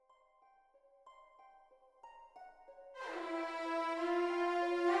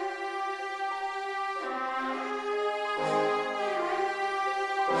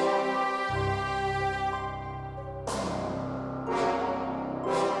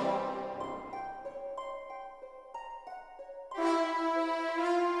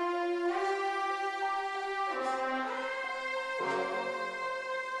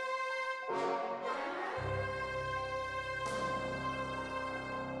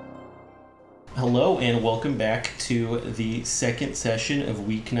Hello and welcome back to the second session of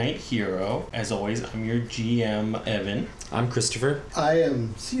Weeknight Hero. As always, I'm your GM, Evan. I'm Christopher. I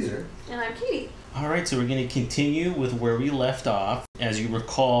am Caesar. And I'm Katie. Alright, so we're going to continue with where we left off. As you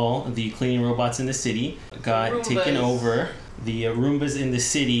recall, the cleaning robots in the city got Roombas. taken over. The Roombas in the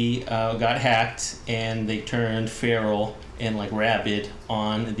city got hacked and they turned feral and rabid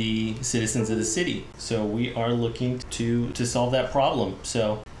on the citizens of the city. So we are looking to solve that problem.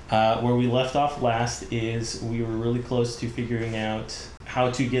 So where we left off last is we were really close to figuring out how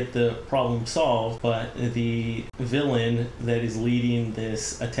to get the problem solved, but the villain that is leading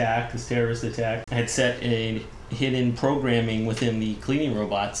this attack, this terrorist attack, had set a hidden programming within the cleaning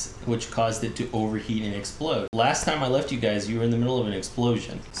robots, which caused it to overheat and explode. Last time I left you guys, you were in the middle of an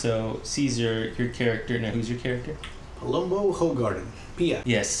explosion. So Caesar, your character, now who's your character? Palumbo Hogarden. Pia.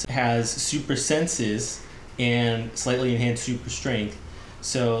 Yes, has super senses and slightly enhanced super strength.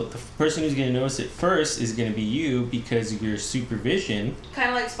 So the person who's going to notice it first is going to be you because of your supervision. Kind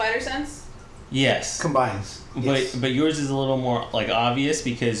of like spider sense? Yes. Combines. Yes. But yours is a little more obvious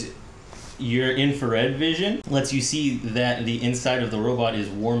because your infrared vision lets you see that the inside of the robot is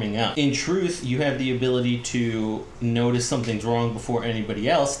warming up. In truth, you have the ability to notice something's wrong before anybody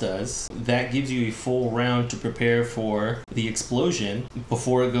else does. That gives you a full round to prepare for the explosion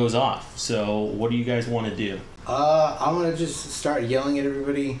before it goes off. So what do you guys want to do? I'm gonna just start yelling at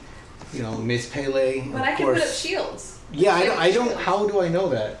everybody. Miss Pele. But I can put up shields. Yeah, I don't. How do I know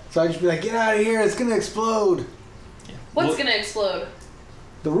that? So I just be like, get out of here! It's gonna explode. Yeah. What's gonna explode?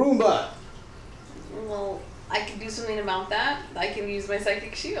 The Roomba. Well, I can do something about that. I can use my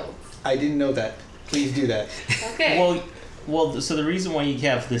psychic shield. I didn't know that. Please do that. Okay. Well. So the reason why you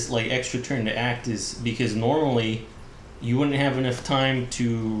have this extra turn to act is because normally you wouldn't have enough time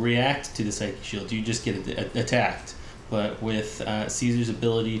to react to the psychic shield. You just get attacked. But with Caesar's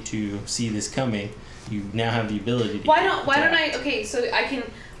ability to see this coming, you now have the ability to. Why don't I? Okay, so I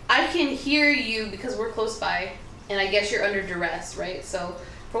can hear you because we're close by, and I guess you're under duress, right? So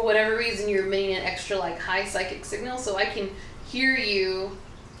for whatever reason, you're emitting an extra high psychic signal, so I can hear you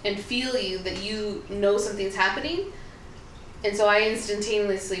and feel you that you know something's happening, and so I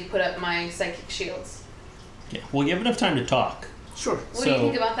instantaneously put up my psychic shields. Yeah. Well, you have enough time to talk. Sure. What do you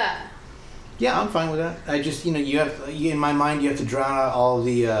think about that? Yeah, I'm fine with that. I just, you have in my mind, you have to drown out all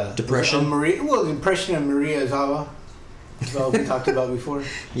the Depression. Depression and Maria Zava. That's what we talked about before.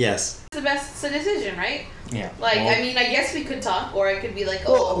 Yes. It's the best decision, right? Yeah. I guess we could talk, or I could be like,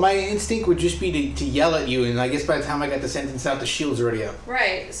 Well, my instinct would just be to yell at you, and I guess by the time I got the sentence out, the shield's already out.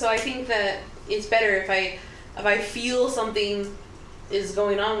 Right. So I think that it's better if I feel something is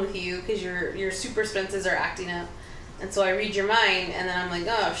going on with you because your super senses are acting up, and so I read your mind, and then I'm like,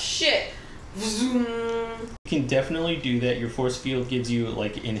 oh shit. Zoom. You can definitely do that. Your force field gives you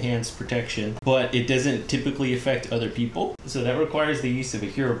enhanced protection, but it doesn't typically affect other people. So that requires the use of a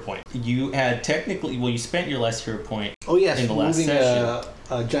hero point. You had you spent your last hero point. Oh yes, in the last moving session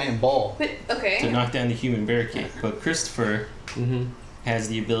a giant ball. But okay. to knock down the human barricade. But Christopher has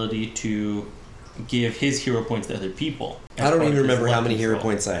the ability to give his hero points to other people. I don't even remember how many hero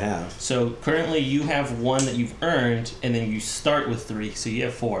points I have. So currently you have one that you've earned, and then you start with 3, so you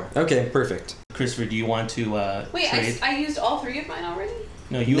have 4. Okay, perfect. Christopher, do you want to Wait, trade? I used all 3 of mine already?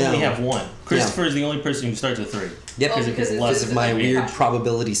 No, you only have 1. Christopher is the only person who starts with 3. Yep, Oh, because of my weird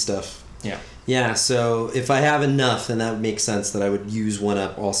probability stuff. Yeah. Yeah, so if I have enough, then that would make sense that I would use one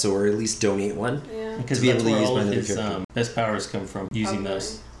up also, or at least donate one. Yeah. Because to be able that's to where use all my of other his character. best powers come from, using Okay.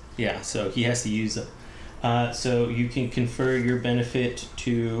 those. Yeah, so he has to use them. So you can confer your benefit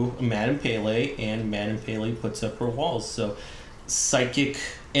to Madame Pele, and Madame Pele puts up her walls. So psychic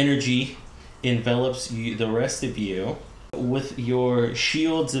energy envelops the rest of you. With your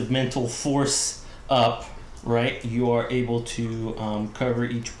shields of mental force up, right, you are able to cover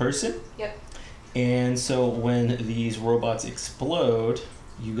each person. Yep. And so when these robots explode,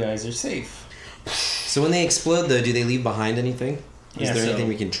 you guys are safe. So when they explode, though, do they leave behind anything? Is Yeah, there so- anything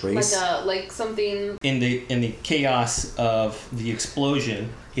we can trace? Like something. In the chaos of the explosion,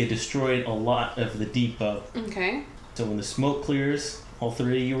 it destroyed a lot of the depot. Okay. So when the smoke clears, all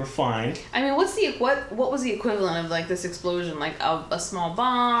 3 of you are fine. I mean, what was the equivalent of this explosion? Like a small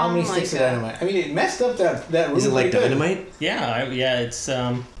bomb? How many sticks of dynamite? I mean, it messed up that room. Is it like pretty good. dynamite? Yeah, it's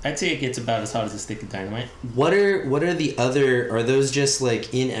I'd say it gets about as hot as a stick of dynamite. What are the other? Are those just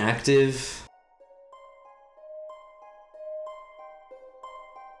inactive?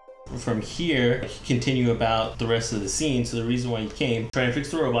 From here, continue about the rest of the scene. So the reason why you came, try and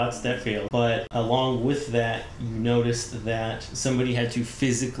fix the robots, that failed. But along with that, you noticed that somebody had to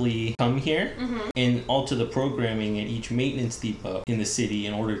physically come here and alter the programming at each maintenance depot in the city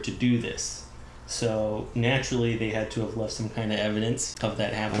in order to do this. So naturally, they had to have left some kind of evidence of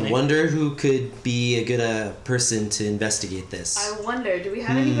that happening. I wonder who could be a good person to investigate this. I wonder, do we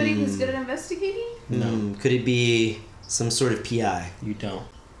have anybody who's good at investigating? No. Could it be some sort of PI? You don't.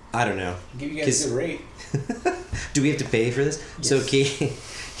 I don't know. Give you guys a good rate. Do we have to pay for this? Yes. So Katie,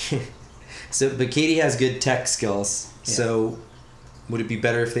 but Katie has good tech skills. Yeah. So would it be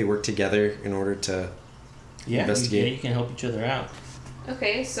better if they work together in order to investigate? You can help each other out.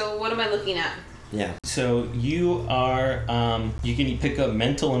 Okay, so what am I looking at? Yeah. So you are, you can pick up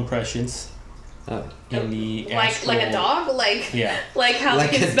mental impressions Oh. in the like astral... a dog? Like Yeah. like how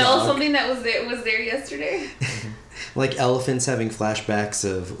Like we can a smell dog. something that was there yesterday? Like elephants having flashbacks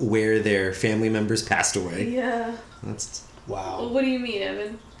of where their family members passed away. Yeah. That's Wow. What do you mean,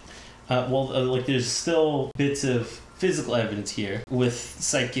 Evan? Like there's still bits of physical evidence here. With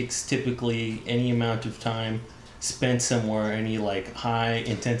psychics, typically any amount of time spent somewhere, any like high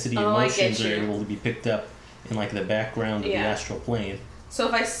intensity Oh, I emotions get are you. able to be picked up in like the background of the Yeah. astral plane. So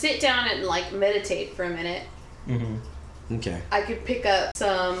if I sit down and like meditate for a minute, Mm-hmm. okay. I could pick up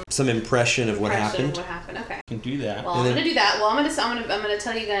some Some impression of what impression happened. of what happened. Okay. You can do that. Well, And I'm then- gonna do that. Well, I'm gonna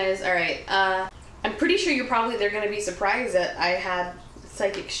tell you guys. All right. I'm pretty sure they're gonna be surprised that I had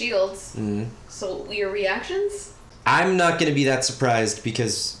psychic shields. Mhm. So your reactions? I'm not gonna be that surprised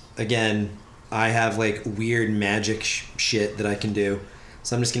because again, I have like weird magic shit that I can do.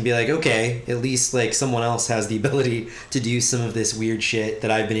 So I'm just gonna be like, okay, at least like someone else has the ability to do some of this weird shit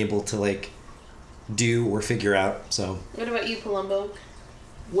that I've been able to like do or figure out. So What about you, Palumbo?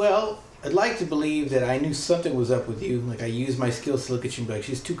 Well, I'd like to believe that I knew something was up with you. Like I used my skills to look at you and be like,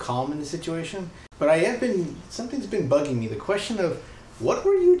 she's too calm in the situation. But something's been bugging me. The question of what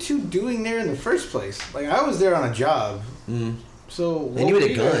were you two doing there in the first place? Like I was there on a job. So what you were had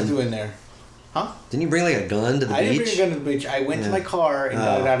a you guys gun. doing there? Huh? didn't you bring like a gun to the I beach? didn't bring a gun to the beach. I went to Yeah. my car and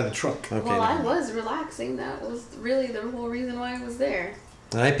got it out of the trunk. Okay. Well, I never mind. was relaxing. That was really the whole reason why I was there.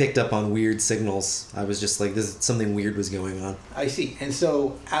 And I picked up on weird signals. I was just like, something weird was going on. I see. And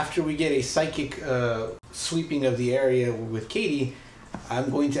so after we get a psychic sweeping of the area with Katie, I'm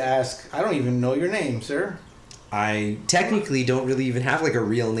going to ask, I don't even know your name, sir. I technically don't really even have like a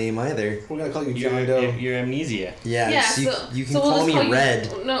real name either. We're going to call you John Doe. Your amnesia. Yeah, so you can so we'll call just me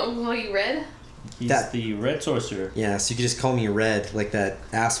Red. We'll call you Red? He's That- the red sorcerer. Yeah, so you can just call me Red, like that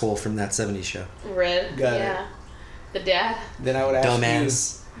asshole from that 70s show. Red. Got it. yeah. The dad. Then I would ask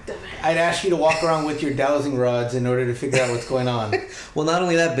Dumbass. I'd ask you to walk around with your dowsing rods in order to figure out what's going on. Well, not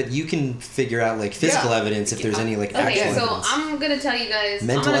only that, but you can figure out like physical Yeah. evidence if there's any like Okay, actual so evidence. I'm gonna tell you guys.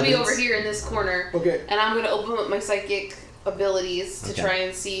 Mental I'm gonna be evidence? over here in this corner, Okay. and I'm gonna open up my psychic abilities to Okay. try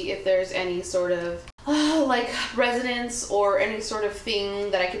and see if there's any sort of like resonance or any sort of thing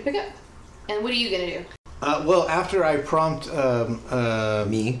that I can pick up. And what are you gonna do? Well, after I prompt,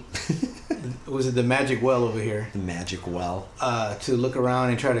 Me, was it the magic well over here, the magic well. to look around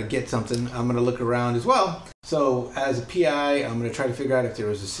and try to get something, I'm going to look around as well. So as a PI, I'm going to try to figure out if there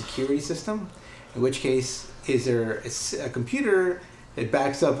was a security system, in which case, is there a computer that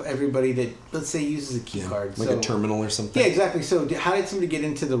backs up everybody that, let's say, uses a key card. Like so, a terminal or something. Yeah, exactly. So how did somebody get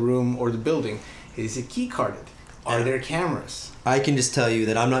into the room or the building? Is it key carded? Are there cameras? I can just tell you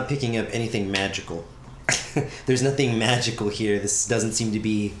that I'm not picking up anything magical. There's nothing magical here. This doesn't seem to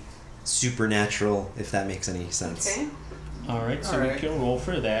be supernatural, if that makes any sense. Okay. Alright, so Alright. we can roll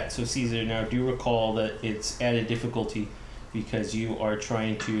for that. So Caesar, now do recall that it's added difficulty because you are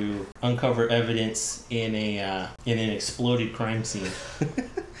trying to uncover evidence in an exploded crime scene.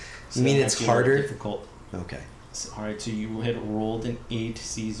 You mean it it's might be a little harder? Difficult. Okay. Alright, so you had rolled an 8,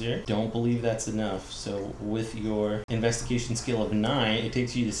 Caesar. Don't believe that's enough. So with your investigation skill of 9, it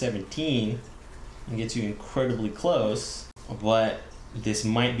takes you to 17 and gets you incredibly close, but this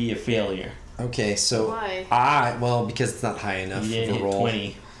might be a failure. Okay, so Why? well, because it's not high enough You didn't of a hit roll. 20.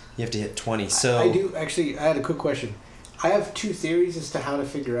 You have to hit 20. So I do actually. I had a quick question. I have two theories as to how to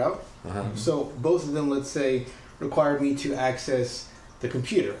figure out. Uh-huh. So both of them, let's say, required me to access the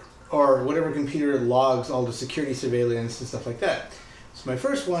computer or whatever computer logs all the security surveillance and stuff like that. So my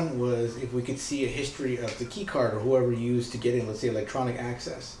first one was if we could see a history of the key card or whoever used to get in, let's say electronic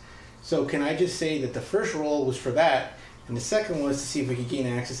access. So can I just say that the first roll was for that, and the second was to see if we could gain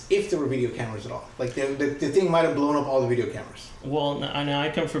access if there were video cameras at all. Like the thing might have blown up all the video cameras. Well, I know I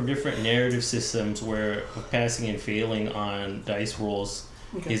come from different narrative systems where passing and failing on dice rolls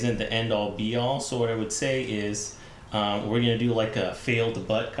Okay. isn't the end all be all. So what I would say is we're going to do like a failed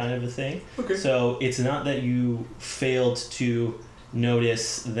but kind of a thing. Okay. So it's not that you failed to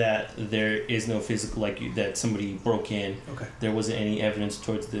notice that there is no physical, that somebody broke in. Okay. There wasn't any evidence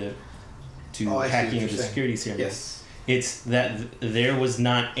towards Oh, I see what hacking you're of the saying. security system. Yes. It's that there was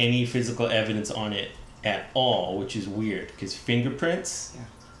not any physical evidence on it at all, which is weird because fingerprints, Yeah.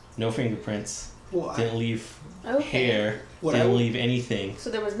 no fingerprints, Well, didn't leave Okay. hair, What didn't I- leave anything So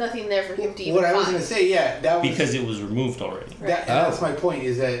there was nothing there for him to even what I was find. gonna say, yeah, that was because it was removed already. that, and Oh. that's my point.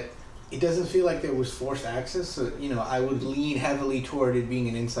 Is that it doesn't feel like there was forced access. So I would lean heavily toward it being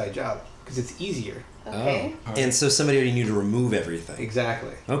an inside job because it's easier. Okay. Oh. And so somebody already knew to remove everything.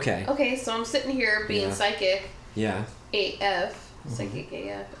 Exactly. Okay. Okay, so I'm sitting here being Yeah. psychic Yeah. AF, psychic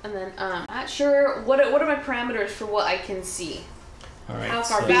AF, and then not sure what are my parameters for what I can see. All right. How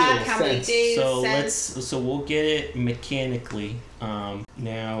far so, back? How many sense. days? So sense? so we'll get it mechanically.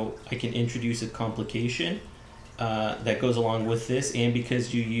 Now I can introduce a complication that goes along with this, and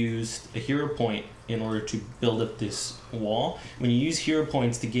because you used a hero point in order to build up this wall, when you use hero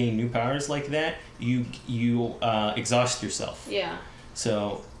points to gain new powers like that, you exhaust yourself. Yeah.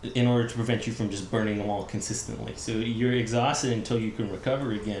 So in order to prevent you from just burning the wall consistently, so you're exhausted until you can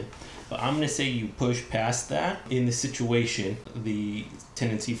recover again. But I'm gonna say you push past that. In the situation, the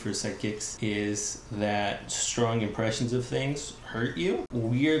tendency for psychics is that strong impressions of things hurt you.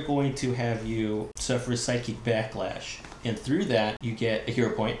 We're going to have you suffer psychic backlash, and through that you get a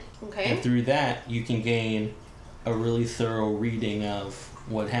hero point, Okay. and through that you can gain a really thorough reading of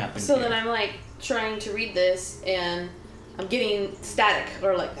what happened. So here. then I'm like trying to read this and I'm getting static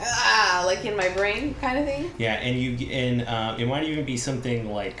or like like in my brain kind of thing. Yeah, and it might even be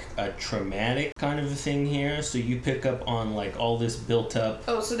something like a traumatic kind of a thing here. So you pick up on like all this built up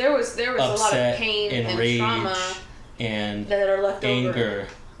Oh, so there was a lot upset of pain and and rage trauma and that are left over. anger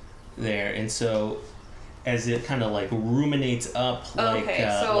there, and so as it kind of like ruminates up like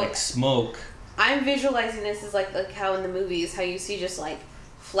Okay, so- like smoke. I'm visualizing this as like how in the movies how you see just like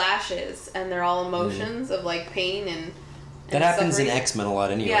flashes and they're all emotions of like pain and That happens in suffering. X-Men a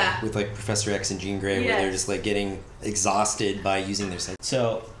lot anyway, Yeah. with like Professor X and Jean Grey, where they're Yes. just like getting exhausted by using their psych.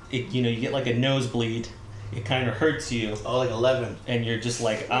 So you get like a nosebleed. It kind of hurts you, Oh, like 11. and you're just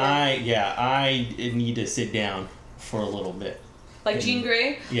like, Yeah. I need to sit down for a little bit. Like Jean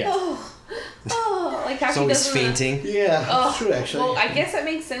Grey. Yeah. Oh, like how She's she always does in the- fainting. Yeah, Oh, it's true actually. Well, I guess that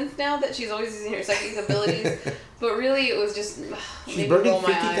makes sense now that she's always using her psychic abilities, but really it was just She's made me burning roll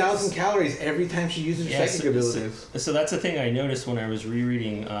my 50,000 eyes. calories every time she uses her psychic abilities. So that's the thing I noticed when I was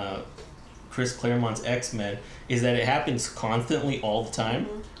rereading Chris Claremont's X-Men, is that it happens constantly all the time,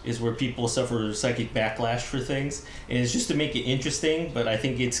 is where people suffer psychic backlash for things. And it's just to make it interesting, but I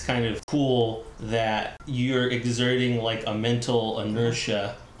think it's kind of cool that you're exerting like a mental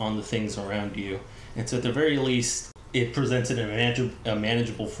inertia on the things around you. And so at the very least, it presents it in a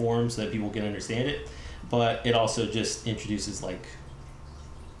manageable form so that people can understand it. But it also just introduces like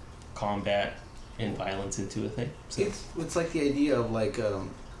combat and violence into a thing. So. It's like the idea of like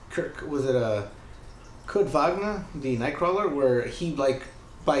Kurt Wagner, the Nightcrawler, where he like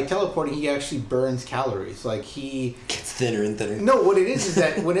by teleporting he actually burns calories. Like he Gets thinner and thinner. no, what it is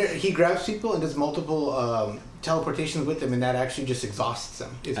that when he grabs people and does multiple teleportations with them, and that actually just exhausts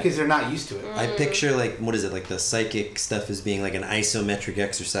them. It's because they're not used to it. I picture like what is it, like the psychic stuff as being like an isometric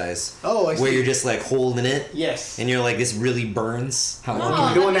exercise Oh, I see. where you're just like holding it Yes. and you're like, this really burns. How long? Oh, Can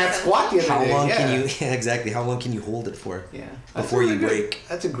I'm you, doing that squat the other how day. long yeah. can you? Yeah, exactly. How long can you hold it for? Yeah. Before you good- break.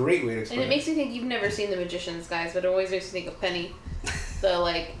 That's a great way to And explain it makes me think you've never seen The Magicians, guys, but it always makes me think of Penny, the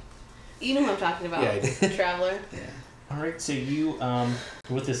like, you know who I'm talking about, Yeah, I do. the traveler. Yeah. All right, so you,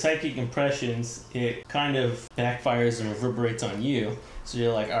 with the psychic impressions, it kind of backfires and reverberates on you. So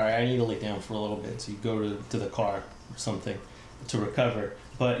you're like, all right, I need to lay down for a little bit. So you go to the car or something to recover.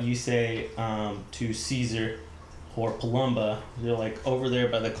 But you say to Caesar or Palumba, you're like, over there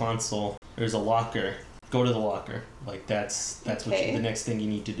by the console, there's a locker. Go to the locker. Like that's Okay. the next thing you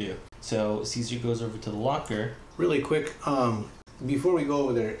need to do. So Caesar goes over to the locker. Really quick, before we go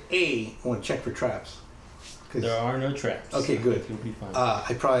over there, I want to check for traps. 'Cause- There are no traps. Okay, good. You'll be fine.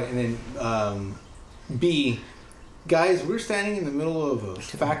 I probably and then B, guys, we're standing in the middle of a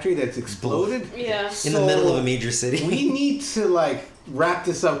factory that's exploded. Yeah. In the middle of a major city. We need to like wrap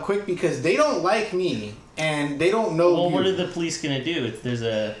this up quick because they don't like me and they don't know. Well, you. what are the police gonna do? There's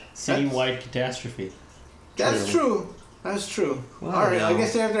a citywide catastrophe. That's true. That's true. Well, All right, I no.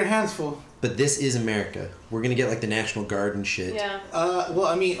 guess they have their hands full. But this is America. We're gonna get like the National Guard and shit. Yeah. Well,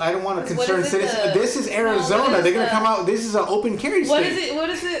 I mean, I don't want to What concern is it, citizens. the- This is no, Arizona. what is They're gonna the- come out. This is an open carry What state. is it? What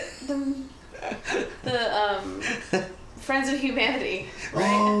is it? The Friends of Humanity, right?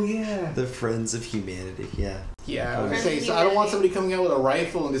 Oh yeah. The Friends of Humanity. Yeah. Yeah, I would Friends say. of So I don't want Humanity. somebody coming out with a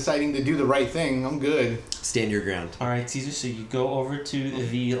rifle and deciding to do the right thing. I'm good. Stand your ground. All right, Caesar. So you go over to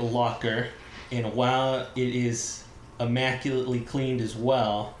the locker, and while it is immaculately cleaned as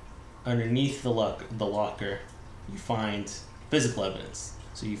well, underneath the locker, you find physical evidence.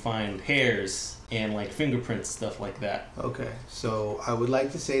 So you find hairs and like fingerprints, stuff like that. Okay, so I would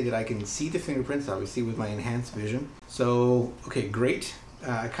like to say that I can see the fingerprints, obviously, with my enhanced vision. So, okay, great.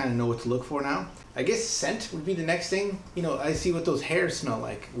 I kind of know what to look for now. I guess scent would be the next thing. You know, I see what those hairs smell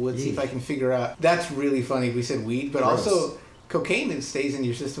like. Let's see if I can figure out. That's really funny. We said weed, but Gross. also cocaine that stays in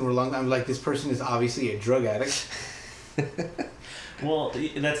your system for a long time. Like, this person is obviously a drug addict. Well,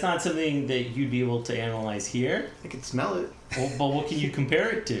 that's not something that you'd be able to analyze here. I can smell it. Well, but what can you compare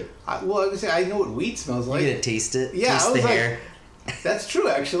it to? I was gonna say, I know what weed smells You like. gonna taste it? Yeah, Taste I was the like- hair. That's true,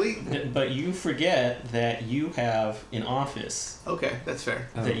 actually. But you forget that you have an office Okay, that's fair.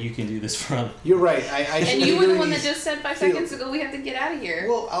 that you can do this from. You're right. I And should you were the really one that use- just said 5 feel- seconds ago we have to get out of here.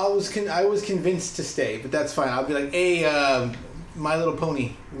 Well, I was convinced to stay, but that's fine. I'll be like, hey, My Little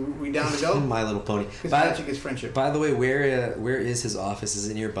Pony, we down to go? My Little Pony. Because By, magic is friendship. by the way, where is his office? Is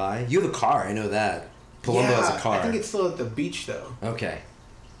it nearby? You have a car. I know that. Palumbo has a car. I think it's still at the beach, though. Okay.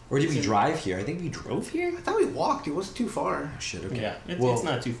 Or did we drive here? I think we drove here. I thought we walked. It wasn't too far. Oh, shit. Okay. Yeah, Well, it's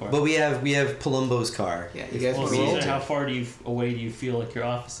not too far. But we have Palumbo's car. Yeah, you guys Well, want to roll? Caesar, how far away do you feel like your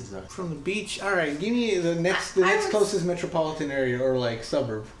offices are? From the beach? All right, give me the next I was- closest metropolitan area or like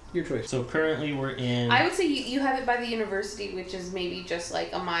suburb. Your choice. So currently we're in. I would say you have it by the university, which is maybe just like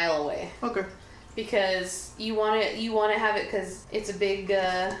a mile away, Okay, because you want to have it because it's a big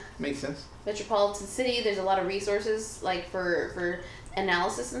makes sense. metropolitan city. There's a lot of resources like for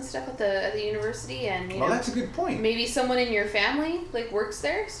analysis and stuff at the university, and you Well, know, that's a good point. maybe someone in your family like works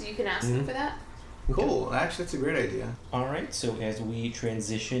there, so you can ask them Mhm. for that. Cool. Actually, that's a great idea. All right. So as we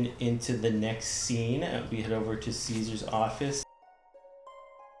transition into the next scene, we head over to Caesar's office.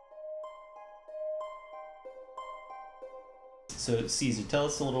 So Caesar, tell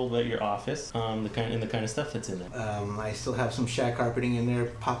us a little about your office, the kind of stuff that's in there. I still have some shag carpeting in there,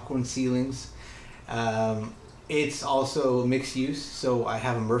 popcorn ceilings. It's also mixed use, so I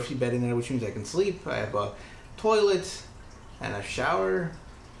have a Murphy bed in there, which means I can sleep. I have a toilet and a shower.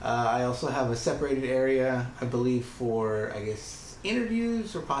 I also have a separated area, I believe, for, I guess,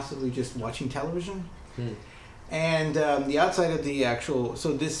 interviews or possibly just watching television. And the outside of the actual,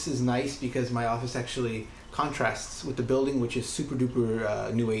 so this is nice because my office actually contrasts with the building, which is super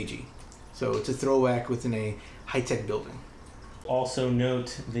duper new agey. So it's a throwback within a high-tech building. Also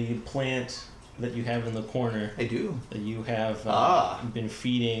note the plant that you have in the corner I do. that you have been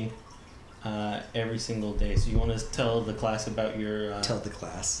feeding every single day. So you want to tell the class about your Tell the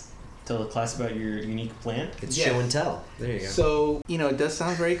class. unique plant? It's Yes. show and tell. There you go. So, you know, it does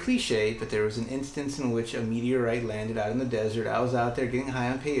sound very cliche, but there was an instance in which a meteorite landed out in the desert. I was out there getting high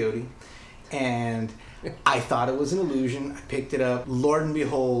on peyote, and I thought it was an illusion. I picked it up. Lord and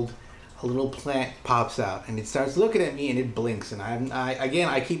behold, a little plant pops out, and it starts looking at me, and it blinks. And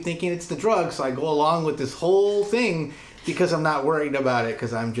I keep thinking it's the drug, so I go along with this whole thing because I'm not worried about it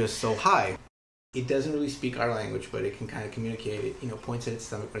because I'm just so high. It doesn't really speak our language, but it can kind of communicate. It, you know, points at its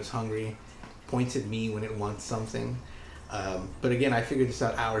stomach when it's hungry, points at me when it wants something. But again, I figured this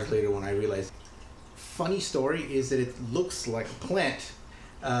out hours later when I realized. Funny story is that it looks like a plant.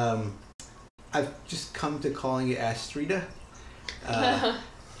 I've just come to calling it astrida,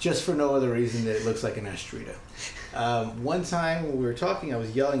 just for no other reason that it looks like an astrida. One time when we were talking, I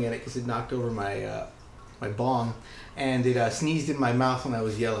was yelling at it because it knocked over my bong, and it sneezed in my mouth when I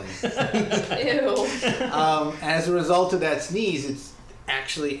was yelling. Ew. As a result of that sneeze, it's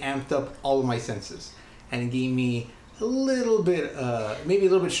actually amped up all of my senses, and it gave me a little bit, maybe a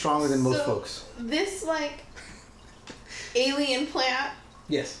little bit stronger than most So- folks. This like alien plant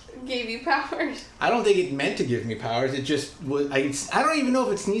Yes. gave you powers. I don't think it meant to give me powers. It just was. I don't even know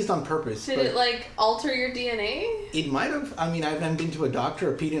if it sneezed on purpose. Did but it like alter your DNA? It might have. I mean, I haven't been to a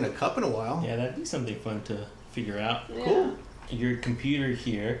doctor or peed in a cup in a while. Yeah, that'd be something fun to figure out. Yeah. Cool. Your computer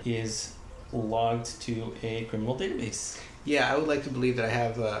here is logged to a criminal database. Yeah, I would like to believe that I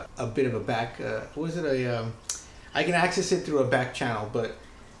have a bit of a back. What is it? I can access it through a back channel, but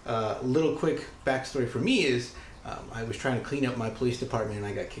little quick backstory for me is I was trying to clean up my police department and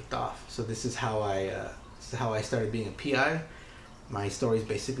I got kicked off. So this is how I started being a PI. My story is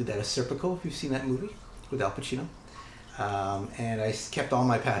basically that of Serpico, if you've seen that movie with Al Pacino. And I kept all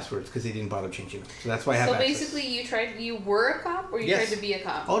my passwords because they didn't bother changing them. So that's why I have So access. basically, you were a cop, or you Yes. tried to be a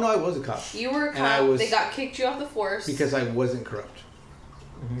cop? Oh no, I was a cop You were a And I cop. was- They got kicked you off the force. because I wasn't corrupt.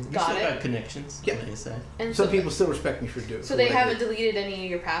 You Got still it. got connections. Yeah. Like I said. and Some so, people still respect me for doing. So they haven't deleted any of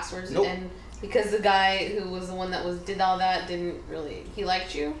your passwords, Nope. and because the guy who was the one that did all that didn't really he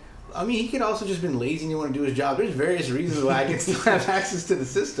liked you. I mean, he could also just been lazy and didn't want to do his job. There's various reasons why I can still have access to the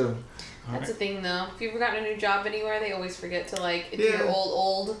system. All That's right. the thing, though. If you've ever gotten a new job anywhere, they always forget to like do Yeah. your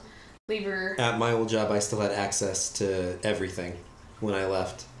old lever. At my old job, I still had access to everything when I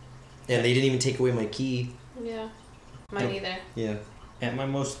left, and they didn't even take away my key. Yeah. Mine either. Yeah. At my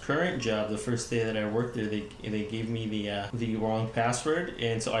most current job, the first day that I worked there, they gave me the wrong password,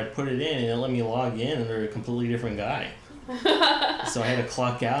 and so I put it in, and it let me log in under a completely different guy. So I had to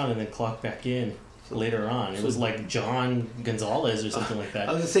clock out and then clock back in later on. It was like John Gonzalez or something like that.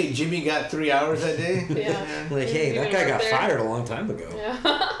 I was gonna say Jimmy got 3 hours that day. Yeah. Like, hey, that guy got fired a long time ago. Yeah.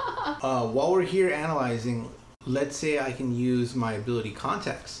 While we're here analyzing, let's say I can use my ability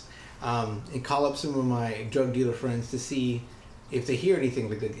contacts and call up some of my drug dealer friends to see if they hear anything.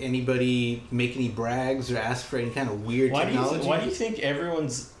 Like, did anybody make any brags or ask for any kind of weird technology? Why do you think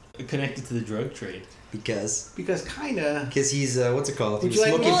everyone's connected to the drug trade? Because kinda. he's what's it called? He Would was you like-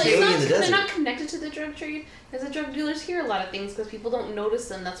 smoking Well, peyote in the it's not, they're desert. not connected to the drug trade because the drug dealers hear a lot of things because people don't notice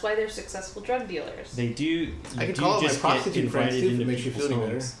them. That's why they're successful drug dealers. They do. I could do call up my just prostitute get friends, invited too, if it into makes you people's feel any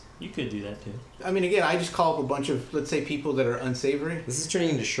homes. You could do that too. I mean, again, I just call up a bunch of, let's say, people that are unsavory. This is turning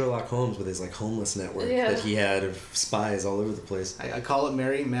into Sherlock Holmes with his like homeless network Yeah. that he had of spies all over the place. I call up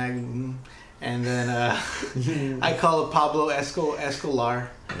Mary Magdalene, and then I call up Pablo Escolar,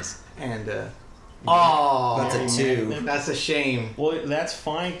 Yes. and oh, That's a 2. that's a shame. Well, that's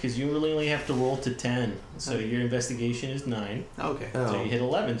fine because you really only have to roll to 10. So your investigation is 9. Okay. So Oh. you hit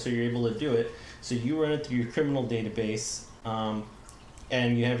 11, so you're able to do it. So you run it through your criminal database,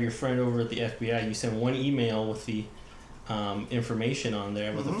 and you have your friend over at the FBI. You send one email with the information on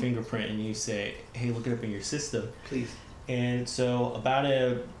there with a fingerprint, and you say, "Hey, look it up in your system." Please. And so about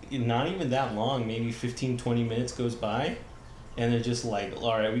not even that long, maybe 15, 20 minutes goes by, and they're just like,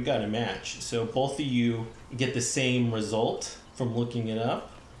 all right, we got a match. So both of you get the same result from looking it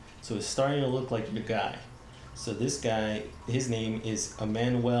up. So it's starting to look like your guy. So this guy, his name is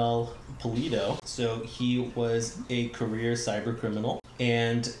Emmanuel Polito. So he was a career cyber criminal.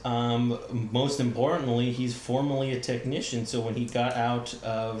 And most importantly, he's formerly a technician. So when he got out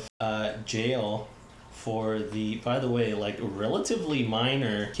of jail for by the way, like relatively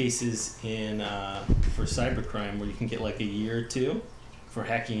minor cases for cybercrime where you can get like a year or 2 for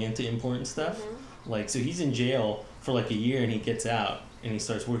hacking into important stuff. Like, so he's in jail for like a year and he gets out and he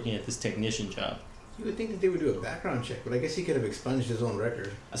starts working at this technician job. You would think that they would do a background check, but I guess he could have expunged his own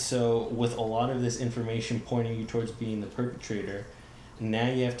record. So with a lot of this information pointing you towards being the perpetrator, now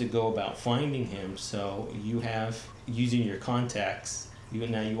you have to go about finding him. So you have, using your contacts, you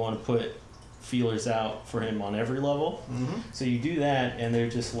want to put feelers out for him on every level. So you do that, and they're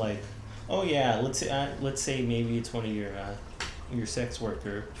just like, oh yeah, let's say maybe it's one of your sex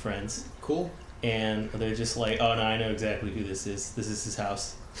worker friends, Cool. and they're just like, oh no, I know exactly who this is. This is his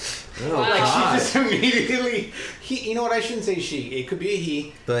house. Oh, Wow. Like, God. she just immediately... you know what, I shouldn't say she. It could be a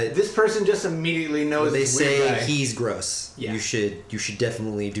he. But This person just immediately knows they this weird say guy. he's gross. Yeah. You should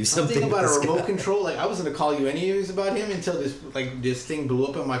definitely do Something something about with a this remote guy. control. Like, I was gonna call you anyways about him until this thing blew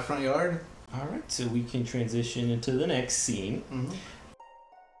up in my front yard. All right, so we can transition into the next scene.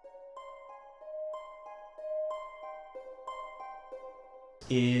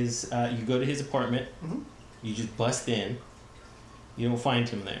 Is you go to his apartment, you just bust in, you don't find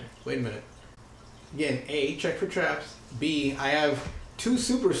him there. Wait a minute. Again, A, check for traps. B, I have 2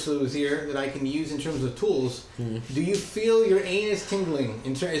 super slews here that I can use in terms of tools. Do you feel your anus tingling?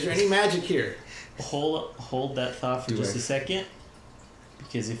 Is there any magic here? Hold that thought for Do just I? a second,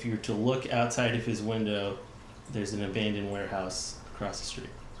 because if you were to look outside of his window, there's an abandoned warehouse across the street.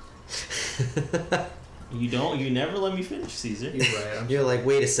 You never let me finish, Caesar. You're right. You're like,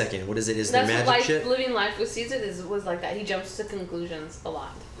 wait a second, what is it? Is there That's magic shit? living life with Caesar was like that. He jumps to conclusions a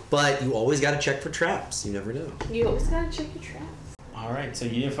lot. But you always got to check for traps. You never know. You always gotta check your traps. All right, so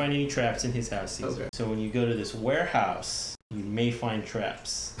you didn't find any traps in his house, Caesar. Okay. So when you go to this warehouse, you may find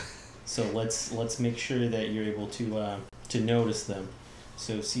traps. So let's make sure that you're able to notice them.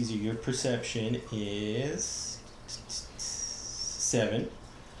 So Caesar, your perception is 7.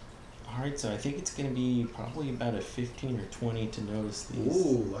 All right, so I think it's going to be probably about a 15 or 20 to notice these.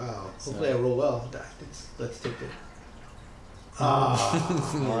 Ooh, wow. Hopefully So- I roll well. Let's take it.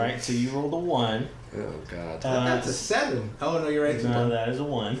 Ah. All right, so you rolled a 1. Oh God. That's a 7. Oh, no, you're right. No, that is a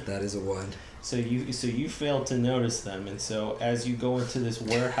 1. That is a 1. So you failed to notice them, and so as you go into this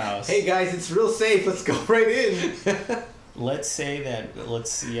warehouse, Hey, guys, it's real safe. Let's go right in. let's say that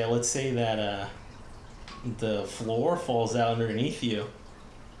the floor falls out underneath you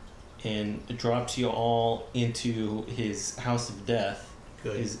and drops you all into his house of death.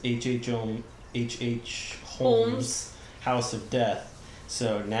 Good. His H.H. Holmes house of death.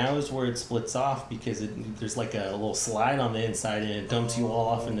 So now is where it splits off because there's like a little slide on the inside and it dumps you all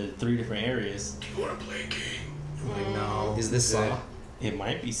off into 3 different areas. Do you want to play a game? I'm like, no. Is this good. Saw? It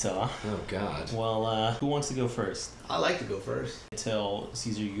might be Saw. Oh God. Well, who wants to go first? I like to go first. Until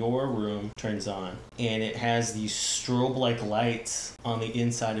Caesar, your room turns on, and it has these strobe-like lights on the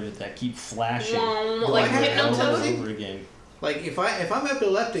inside of it that keep flashing Like I have over Hypnotoad? and over again. Like if I'm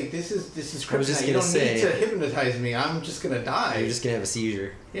epileptic, this is I was just kryptonite. You gonna don't say- need to hypnotize me. I'm just gonna die. You're just gonna have a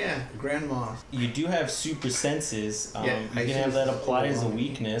seizure. Yeah, grandma. You do have super senses. Yeah, You I can see have that this apply as a overwhelming.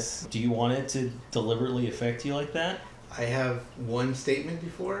 weakness. Do you want it to deliberately affect you like that? I have one statement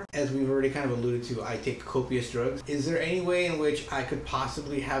before. As we've already kind of alluded to, I take copious drugs. Is there any way in which I could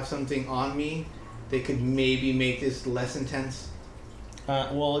possibly have something on me that could maybe make this less intense?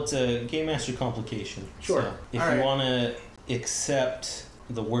 Well, it's a Game Master complication. Sure. So if All you right. want to accept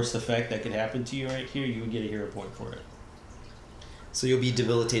the worst effect that could happen to you right here, you would get a hero point for it. So you'll be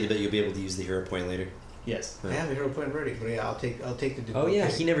debilitated, but you'll be able to use the hero point later. Yes. I have a hero point ready, but yeah, I'll take the. Oh yeah,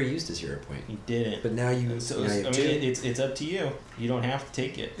 debilitating. he never used his hero point. You didn't. But now you. So now you I have mean, two. it's up to you. You don't have to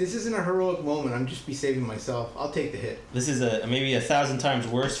take it. This isn't a heroic moment. I'm just be saving myself. I'll take the hit. This is maybe 1,000 times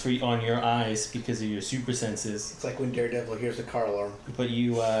worse for you on your eyes because of your super senses. It's like when Daredevil hears a car alarm. But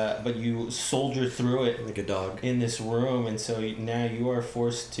you soldier through it Like a dog. in this room, and so now you are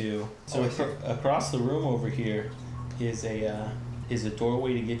forced to. So Oh, I see. across the room over here is a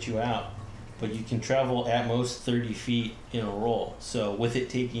doorway to get you out, but you can travel at most 30 feet in a roll. So with it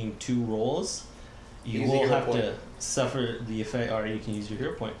taking 2 rolls, you Use the will hero have point. to suffer the effect, or you can use your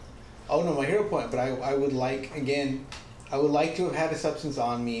hero point. Oh no, my hero point. But I would like I would like to have had a substance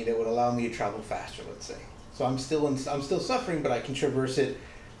on me that would allow me to travel faster. Let's say. So I'm still suffering, but I can traverse it.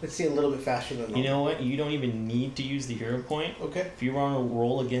 Let's say a little bit faster than normal. You know what? You don't even need to use the hero point. Okay. If you want to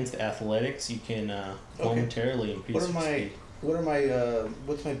roll against athletics, you can momentarily increase What are your my speed.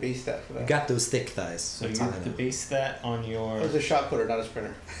 what's my base stat for that? You got those thick thighs. So That's you all I the know. base stat on your I was a shot putter, not a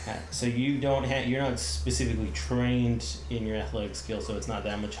sprinter. so you don't have you're not specifically trained in your athletic skill, so it's not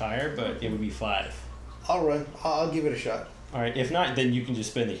that much higher, but it would be 5. I'll run. I'll give it a shot. All right. If not, then you can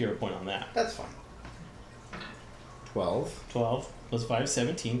just spend the hero point on that. That's fine. 12. 12 plus 5,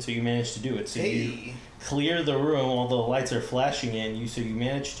 17. So you managed to do it. So you Hey. clear the room while the lights are flashing in you. So you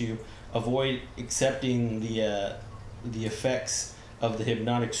managed to avoid accepting the effects of the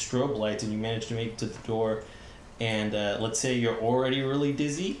hypnotic strobe lights, and you managed to make it to the door. And let's say you're already really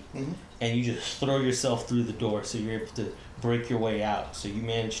dizzy, Mhm. and you just throw yourself through the door, so you're able to break your way out. So you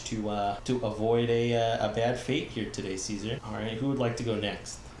managed to avoid a bad fate here today, Caesar. All right, who would like to go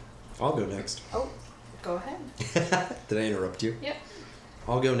next? I'll go next. Oh, go ahead. Did I interrupt you? Yep.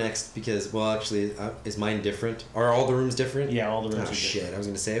 I'll go next because, well, actually, is mine different? Are all the rooms different? Yeah, all the rooms Oh are shit! different. I was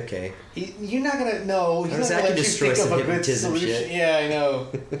gonna say okay. You're not gonna know. He's I not was gonna I can let you destroy think of some a good hypnotism solution. shit. Yeah, I know.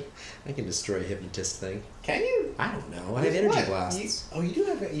 I can destroy a hypnotist thing. Can you? I don't know. I have energy What? blasts. You do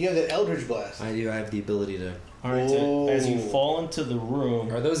have that Eldritch blast. I do. I have the ability to. All right, so as you Oh. fall into the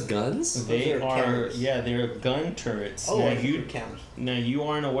room, Are those guns? they Those are are cameras. they're gun turrets. Oh, now I you cameras. now you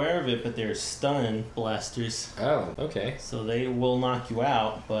aren't aware of it, but they're stun blasters. Oh, okay. So they will knock you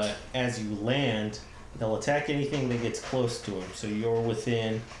out, but as you land, they'll attack anything that gets close to them. So you're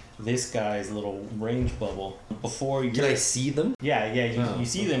within this guy's little range bubble. Before you Can I see them? Yeah, you Oh,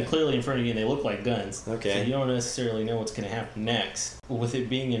 see them okay. clearly in front of you and they look like guns. Okay. So you don't necessarily know what's going to happen next. With it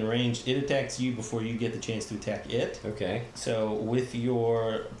being in range, it attacks you before you get the chance to attack it. Okay. So with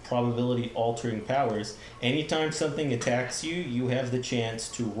your probability altering powers, anytime something attacks you, you have the chance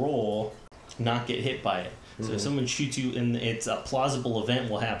to roll, not get hit by it. So Mhm. if someone shoots you, and it's a plausible event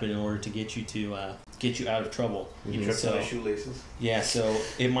will happen in order to get you out of trouble. You tripped So on my shoelaces. yeah, so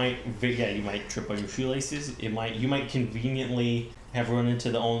it might you might trip on your shoelaces. You might conveniently have run into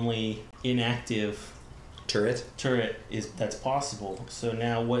the only inactive Turret. turret that's possible. So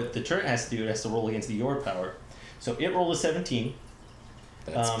now what the turret has to do, it has to roll against your power. So it rolled a 17.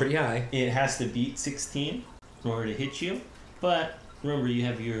 That's pretty high. It has to beat 16 in order to hit you. But remember, you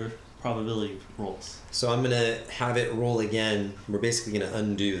have your probability rolls. So I'm gonna have it roll again. We're basically gonna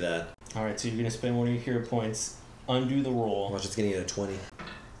undo that. All right, so you're gonna spend one of your hero points, undo the roll. Watch, it's gonna get a 20.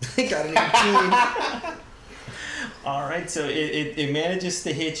 I got an 18. All right, so it manages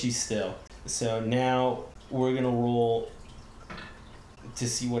to hit you still. So now we're gonna roll to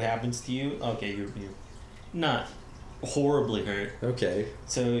see what happens to you. Okay, you're not horribly hurt. Okay.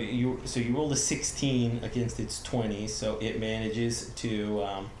 So you rolled a 16 against its 20, so it manages to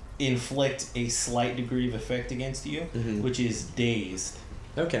inflict a slight degree of effect against you, Mhm. which is dazed.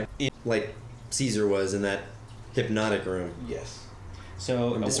 Okay. Like Caesar was in that hypnotic room. Yes.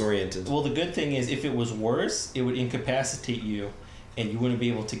 So I'm disoriented. well, the good thing is, if it was worse, it would incapacitate you, and you wouldn't be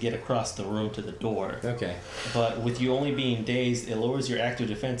able to get across the room to the door. Okay. But with you only being dazed, it lowers your active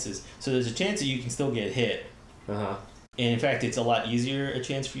defenses, so there's a chance that you can still get hit. Uh huh. And in fact, it's a lot easier a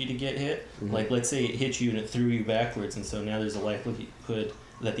chance for you to get hit. Mhm. Like, let's say it hit you and it threw you backwards, and so now there's a likelihood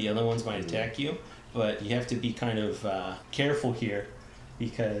that the other ones might attack you. But you have to be kind of careful here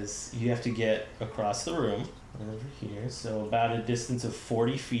because you have to get across the room over here. So about a distance of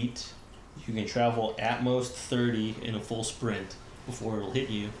 40 feet. You can travel at most 30 in a full sprint before it'll hit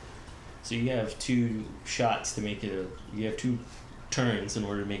you. So you have 2 shots to make it you have 2 turns in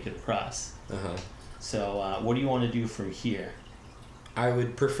order to make it across. Uh-huh. So what do you want to do from here? I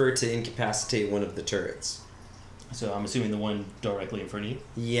would prefer to incapacitate one of the turrets. So I'm assuming the one directly in front of you?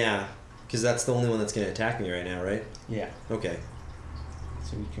 Yeah, because that's the only one that's going to attack me right now, right? Yeah. Okay.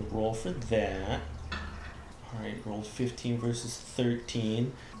 So we can roll for that. Alright, rolled 15 versus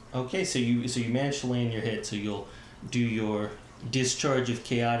 13. Okay, so you managed to land your hit, so you'll do your discharge of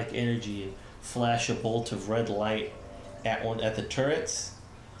chaotic energy and flash a bolt of red light at the turrets.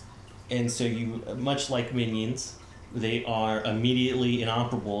 And so you, much like minions, they are immediately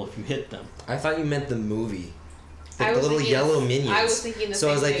inoperable if you hit them. I thought you meant the movie. I Like the was little thinking- yellow minions. I was thinking the So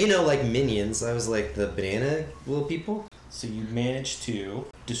I was same like, thing. you know, like Minions. I was like the banana little people. So you manage to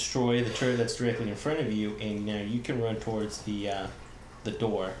destroy the turret that's directly in front of you, and now you can run towards the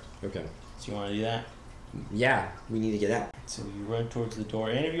door. Okay. So you want to do that? Yeah, we need to get out. So you run towards the door,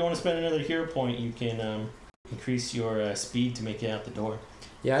 and if you want to spend another hero point, you can increase your speed to make it out the door.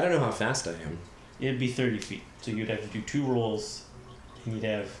 Yeah, I don't know how fast I am. It'd be 30 feet, so you'd have to do 2 rolls, and you'd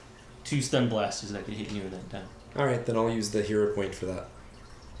have 2 stun blasters that could hit you in that time. All right, then I'll use the hero point for that.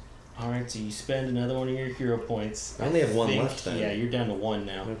 Alright, so you spend another one of your hero points. I only have one think- left then. Yeah, you're down to 1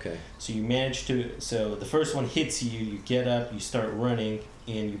 now. Okay. So you manage to, so the first one hits you, you get up, you start running,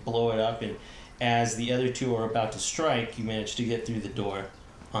 and you blow it up, and as the other 2 are about to strike, you manage to get through the door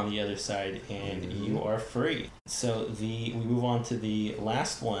on the other side, and you are free. So we move on to the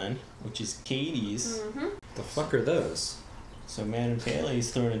last one, which is Katie's. Mm-hmm. The fuck are those? So Madame Paley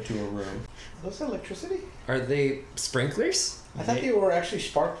is thrown into a room. Those electricity? Are they sprinklers? I thought they were actually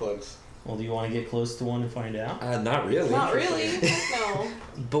spark plugs. Well, do you want to get close to one and find out? Not really. Not really. No.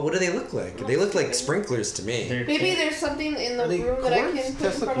 But what do they look like? They look like sprinklers to me. They're Maybe there's something in the Are they room that I quartz? can put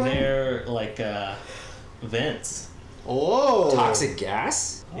in Tesla front of them. They're like vents. Oh! Toxic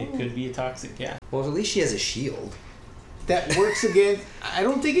gas? It could be a toxic gas. Well, at least she has a shield. That works against. I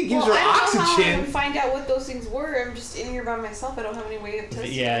don't think it gives Well, her I don't know how I oxygen. would find out what those things were. I'm just in here by myself. I don't have any way of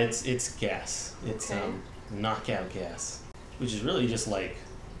testing. Yeah, them. it's gas. It's Okay. knockout gas, which is really just like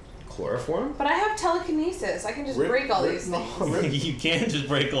Chloroform? But I have telekinesis. I can just break all these things. you can't just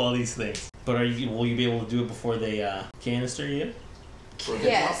break all these things. But will you be able to do it before they canister you?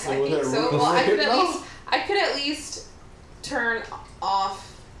 Yes, I think so. Well, I could at least turn off.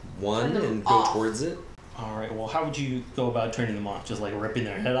 One Turn them and go off. towards it? All right. Well, how would you go about turning them off? Just like ripping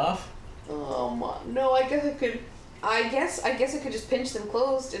their head off? No, I guess I could. I guess I could just pinch them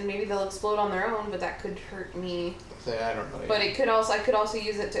closed and maybe they'll explode on their own, but that could hurt me. I don't know. But I could also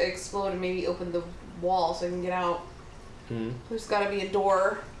use it to explode and maybe open the wall so I can get out. Hmm. There's got to be a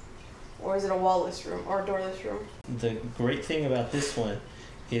door, or is it a wall-less room or a doorless room? The great thing about this one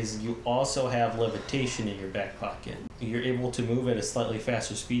is you also have levitation in your back pocket. You're able to move at a slightly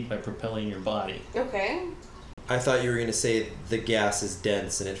faster speed by propelling your body. Okay. I thought you were going to say the gas is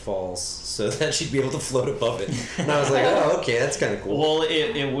dense and it falls, so that she'd be able to float above it. And I was like, oh, okay, that's kind of cool. Well,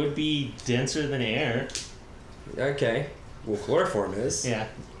 it would be denser than air. Okay. Well, chloroform is. Yeah.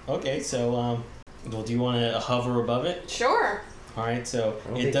 Okay, so, well, do you want to hover above it? Sure. Alright, so I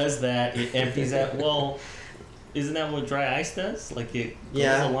don't it think- does that. It empties out. Well, isn't that what dry ice does? Like, it goes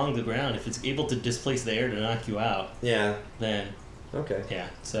Yeah. along the ground. If it's able to displace the air to knock you out, Yeah. then, Okay. yeah.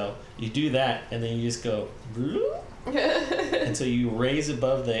 So you do that, and then you just go, bloop, and and so you raise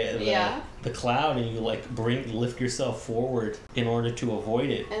above the Yeah. the cloud, and you like lift yourself forward in order to avoid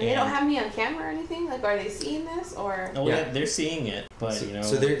it. they don't have me on camera or anything? Like, are they seeing this or? Oh Yeah. yeah, they're seeing it, but So, you know.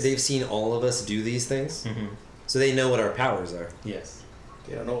 so they've seen all of us do these things, Mhm. so they know what our powers are. Yes.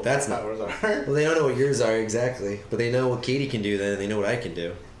 They don't know what That's my not- powers are. Well, they don't know what yours are exactly, but they know what Katie can do then, and they know what I can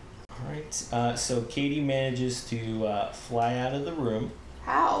do. Alright, so Katie manages to fly out of the room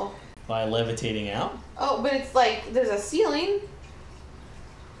How? by levitating out. Oh, but it's like there's a ceiling.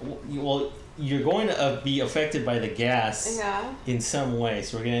 Well, you're going to be affected by the gas Yeah. in some way,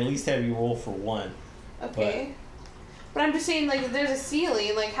 so we're going to at least have you roll for one. Okay. But I'm just saying, like, if there's a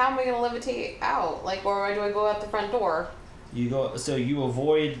ceiling, like, how am I gonna levitate out? Like, or do I go out the front door? So you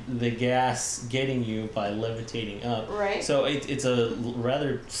avoid the gas getting you by levitating up. Right. So it's a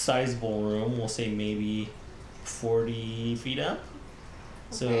rather sizable room. We'll say maybe 40 feet up.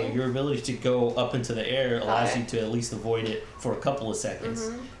 So Okay. your ability to go up into the air allows it. you to at least avoid it for a couple of seconds.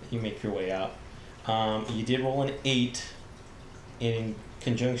 Mhm. You make your way out. You did roll an 8 in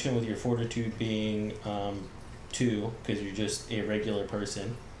conjunction with your fortitude being 2, because you're just a regular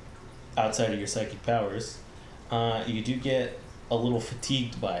person outside of your psychic powers. You do get a little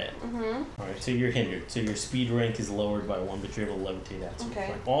fatigued by it. Alright, so you're hindered. So your speed rank is lowered by 1, but you're able to levitate out. So Okay.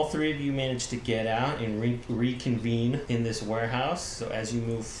 fine. All 3 of you manage to get out and reconvene in this warehouse. So as you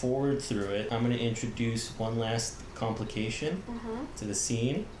move forward through it, I'm going to introduce one last complication to the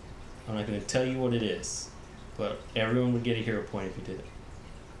scene. I'm not going to tell you what it is, but everyone would get a hero point if you did it.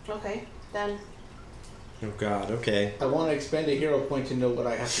 Okay, then. Oh God. Okay. I want to expend a hero point to know what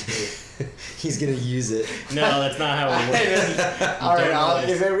I have to do. He's gonna use it. No, that's not how it works. All right, don't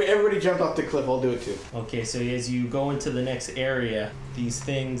know if everybody jumped off the cliff, I'll do it too. Okay, so as you go into the next area, these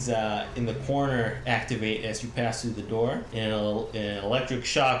things in the corner activate as you pass through the door, and an electric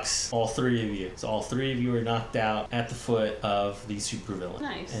shocks all 3 of you. So all 3 of you are knocked out at the foot of the supervillain.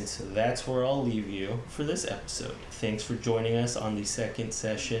 Nice. And so that's where I'll leave you for this episode. Thanks for joining us on the second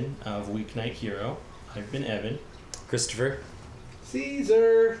session of Weeknight Hero. I've been Evan. Christopher.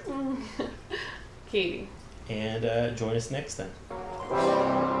 Caesar. Katie. And join us next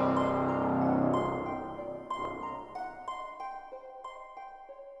time.